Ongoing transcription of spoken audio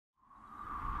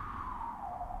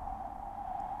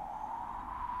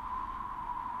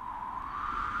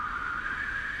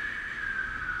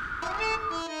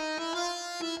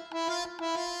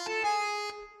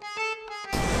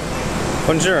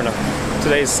Buongiorno.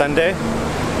 Today is Sunday,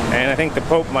 and I think the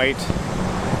Pope might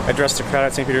address the crowd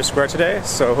at St. Peter's Square today,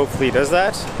 so hopefully he does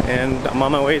that, and I'm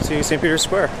on my way to St. Peter's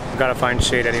Square. I've got to find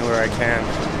shade anywhere I can.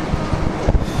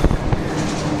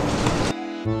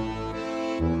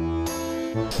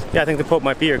 Yeah, I think the Pope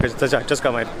might be here because I just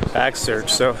got my bag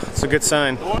searched, so it's a good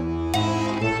sign.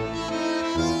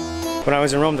 When I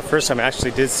was in Rome the first time, I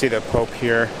actually did see the Pope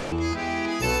here.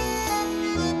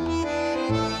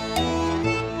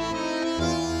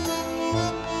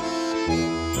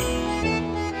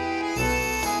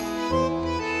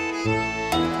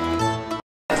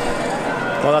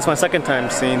 Well, that's my second time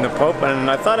seeing the Pope, and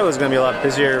I thought it was going to be a lot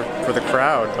busier for the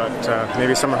crowd, but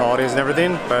maybe summer holidays and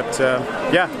everything. But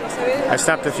yeah, I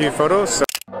snapped a few photos. So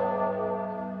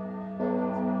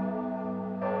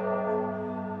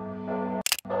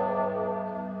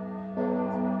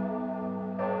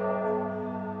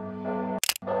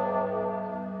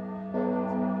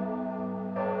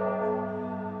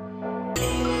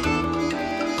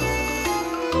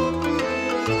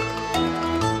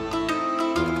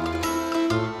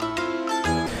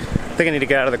I think I need to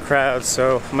get out of the crowd,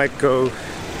 so I might go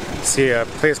see a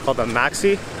place called the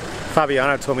Maxi.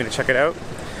 Fabiana told me to check it out.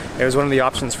 It was one of the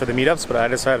options for the meetups, but I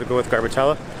decided to go with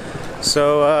Garbatella.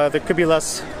 So there could be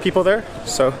less people there,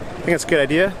 so I think it's a good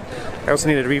idea. I also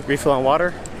need a refill on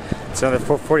water. It's another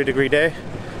 40-degree day,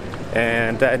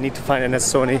 and I need to find a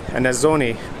Nasoni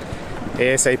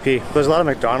ASAP. There's a lot of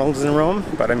McDonald's in Rome,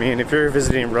 but I mean, if you're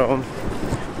visiting Rome,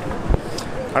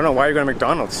 I don't know why you're going to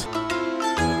McDonald's.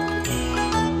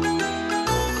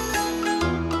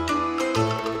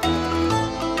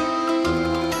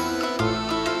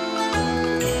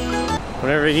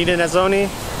 Whenever you need a Nasoni,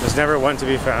 there's never one to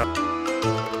be found.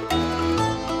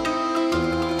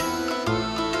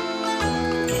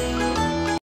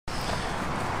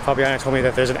 Fabiana told me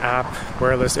that there's an app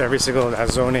where it lists every single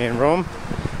Nasoni in Rome.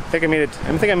 I think I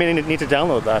may need to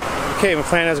download that. Okay, my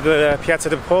plan is to go to Piazza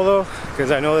de Popolo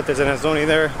because I know that there's a Nasoni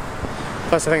there.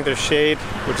 Plus I think there's shade,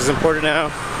 which is important now.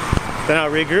 Then I'll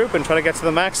regroup and try to get to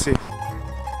the Maxi.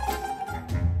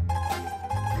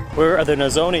 Where are the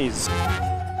Nasonis?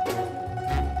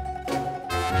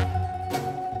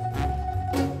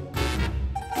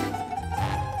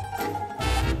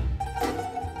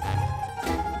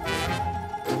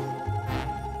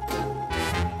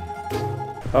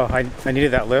 Oh, I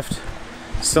needed that lift.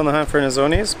 Still in the hunt for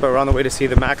Nasonis, but we're on the way to see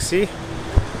the Maxi,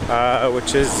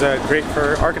 which is great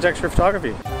for architecture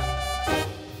photography.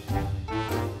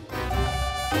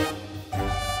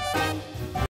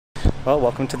 Well,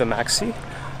 welcome to the Maxi.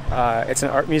 It's an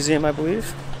art museum, I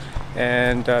believe,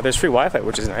 and there's free Wi-Fi,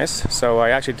 which is nice. So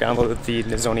I actually downloaded the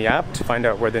Nasoni app to find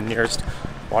out where the nearest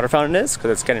water fountain is,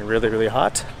 because it's getting really, really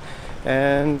hot,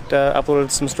 and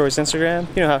uploaded some stories to Instagram.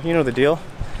 You know the deal.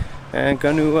 And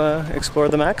going to explore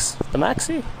the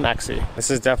Maxi. This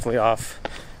is definitely off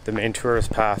the main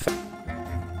tourist path.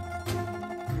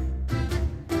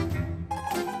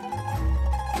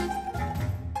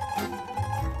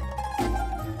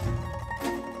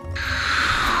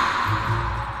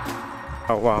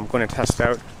 Oh wow, I'm going to test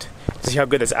out to see how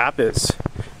good this app is,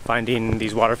 finding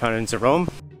these water fountains in Rome.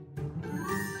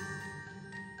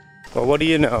 Well, what do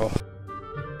you know?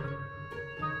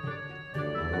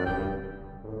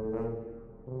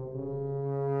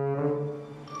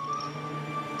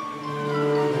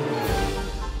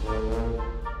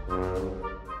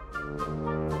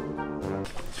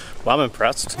 Well, I'm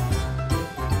impressed.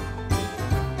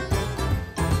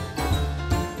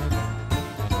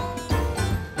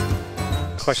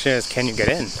 The question is, can you get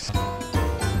in?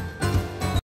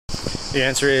 The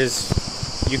answer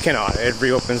is, you cannot. It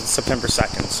reopens September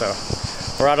 2nd, so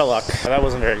we're out of luck. That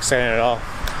wasn't very exciting at all.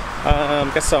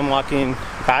 Guess I'm walking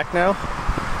back now.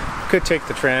 Could take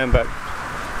the tram, but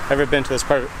I've never been to this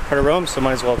part of Rome, so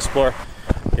might as well explore.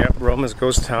 Yep, Rome is a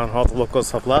ghost town. All the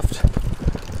locals have left.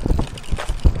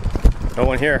 No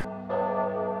one here.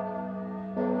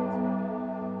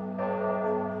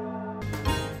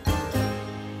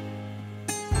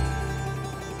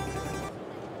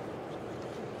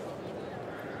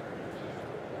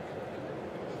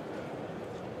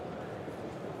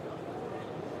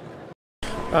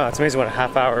 Oh, it's amazing what a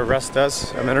half-hour rest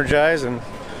does. I'm energized and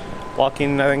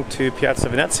walking, I think, to Piazza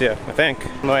Venezia, I think.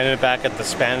 I ended up back at the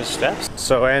Spanish Steps.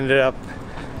 So I ended up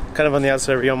kind of on the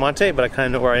outside of Rio Monte, but I kind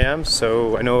of know where I am,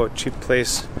 so I know a cheap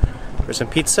place for some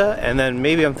pizza, and then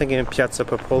maybe I'm thinking of Piazza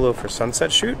Popolo for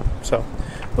sunset shoot, so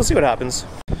we'll see what happens.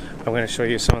 I'm going to show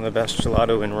you some of the best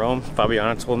gelato in Rome.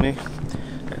 Fabiana told me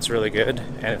it's really good,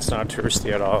 and it's not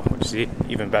touristy at all, which is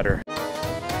even better.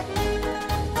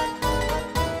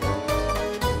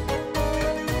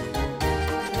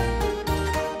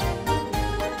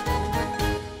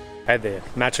 I had the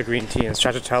matcha green tea and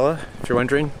stracciatella, if you're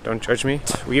wondering, don't judge me.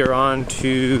 We are on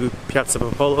to Piazza de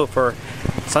Popolo for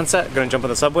sunset. Gonna jump on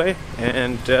the subway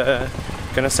and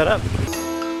gonna set up.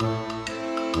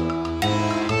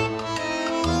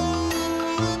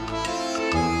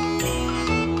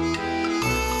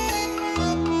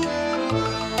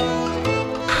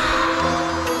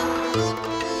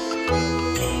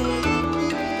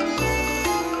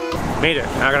 Made it.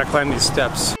 Now I gotta climb these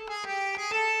steps.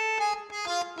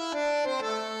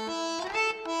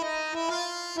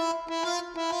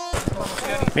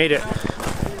 Made it.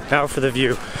 Now for the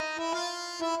view.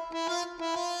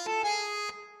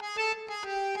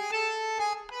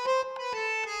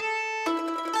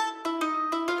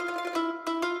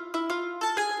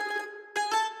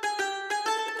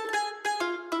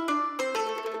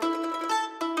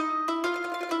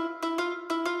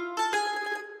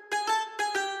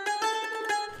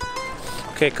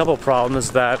 Okay, a couple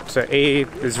problems that A,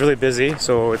 is really busy,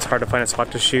 so it's hard to find a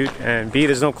spot to shoot, and B,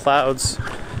 there's no clouds,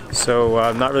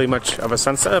 so not really much of a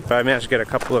sunset, but I managed to get a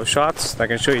couple of shots that I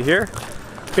can show you here.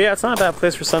 But yeah, it's not a bad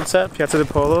place for sunset, Piazza de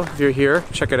Popolo. If you're here,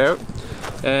 check it out.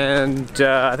 And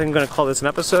I think I'm going to call this an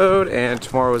episode, and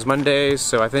tomorrow is Monday,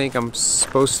 so I think I'm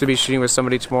supposed to be shooting with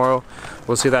somebody tomorrow.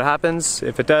 We'll see if that happens.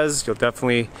 If it does, you'll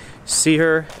definitely see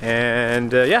her,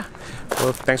 and yeah.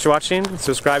 Well, thanks for watching.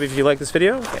 Subscribe if you like this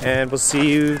video, and we'll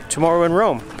see you tomorrow in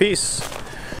Rome. Peace.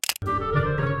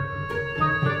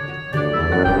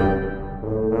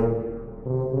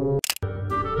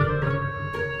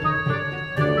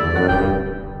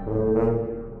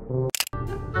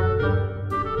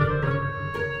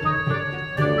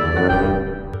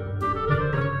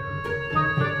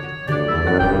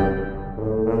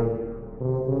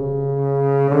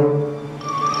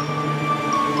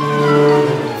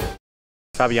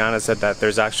 Fabiana said that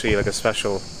there's actually like a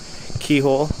special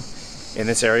keyhole in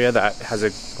this area that has a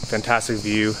fantastic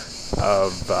view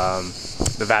of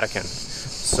the Vatican.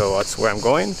 So that's where I'm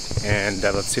going, and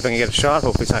let's see if I can get a shot.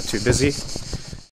 Hopefully it's not too busy.